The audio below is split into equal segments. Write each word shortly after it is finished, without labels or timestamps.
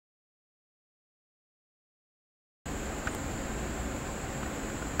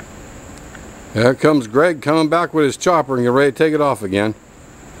There comes Greg coming back with his chopper and get ready to take it off again.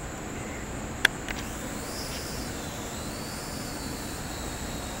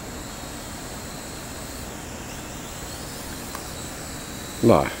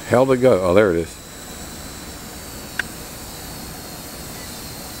 The hell to go? Oh, there it is.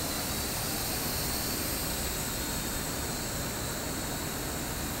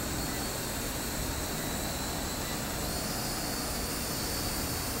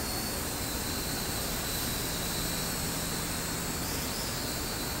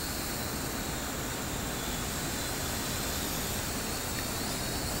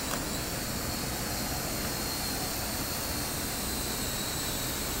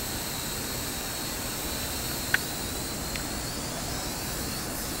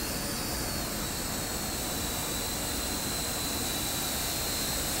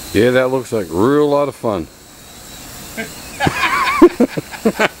 Yeah, that looks like a real lot of fun.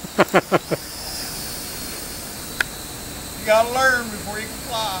 You gotta learn before you can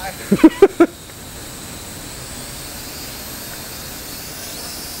fly.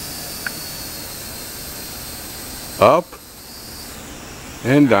 Up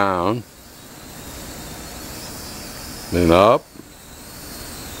and down, then up.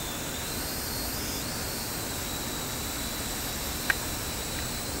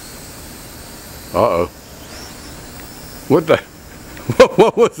 Uh-oh. What the?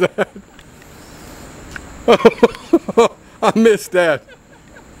 What was that? I missed that.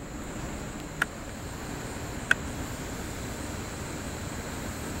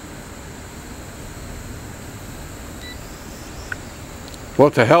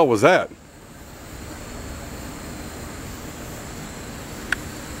 What the hell was that?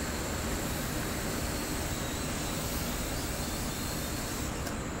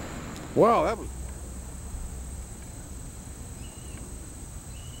 Wow, that was...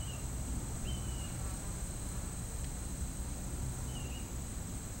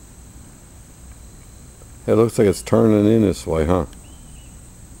 It looks like it's turning in this way, huh?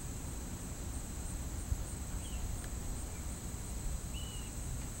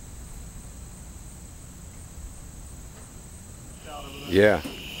 Yeah.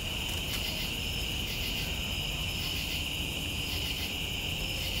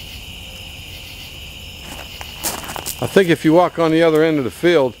 I think if you walk on the other end of the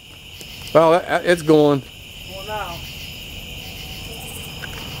field, well, it's going. Well, now.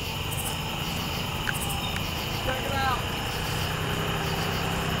 Check it out.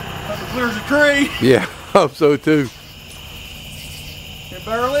 Hope it clears the tree. Yeah, I hope so too. It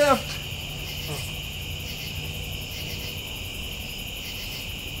better lift.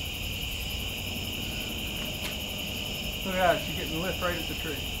 Look at that, she's getting the lift right at the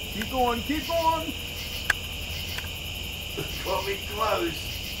tree. Keep going, keep going. Want me close?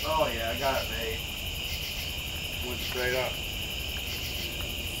 Oh yeah, I got it made. Went straight up.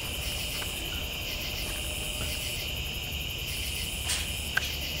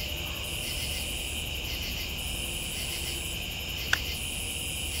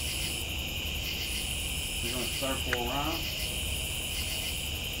 We're gonna circle around.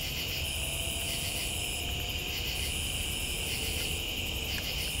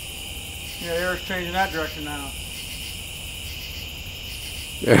 Yeah, the air's changing that direction now.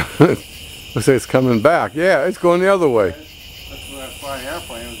 Yeah, looks like it's coming back. Yeah, it's going the other way. That's why the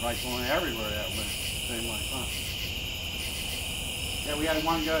airplane was like going everywhere that way. Same way, huh? Yeah, we had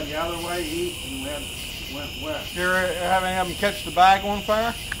one go the other way, east, and we had went west. You're having them catch the bag on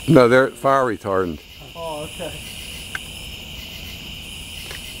fire? No, they're fire retardant. Oh, okay.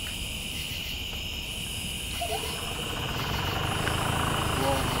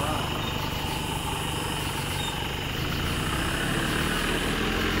 Rolling around.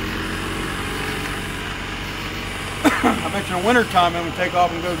 I bet you in the winter time it would take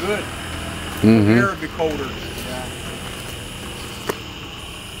off and go good. Mm-hmm. The air would be colder. Yeah.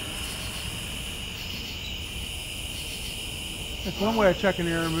 That's one way of checking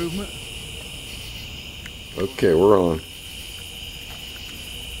air movement. Okay, we're on.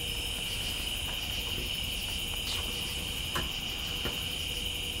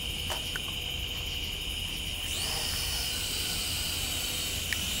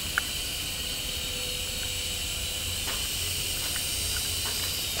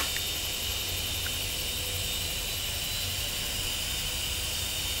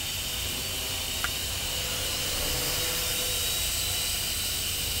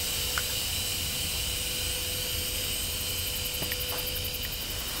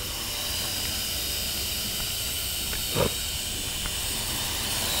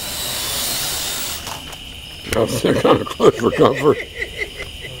 They're kind of close for comfort.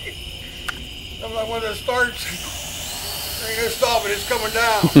 yards. Ain't no stopping, it's coming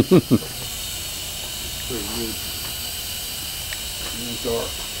down. Pretty good. Dark.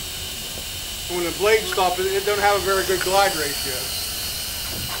 When the blade stops, it don't have a very good glide ratio.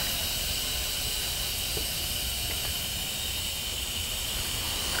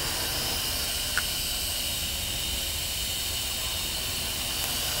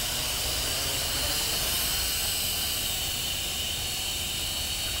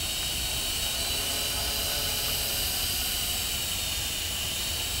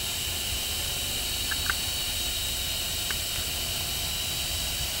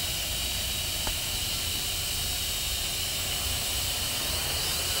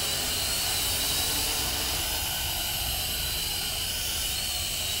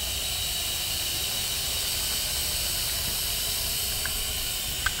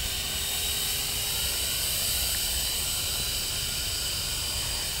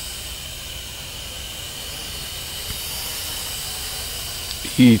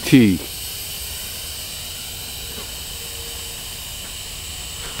 E.T.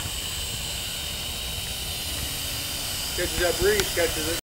 Catches that breeze, catches it.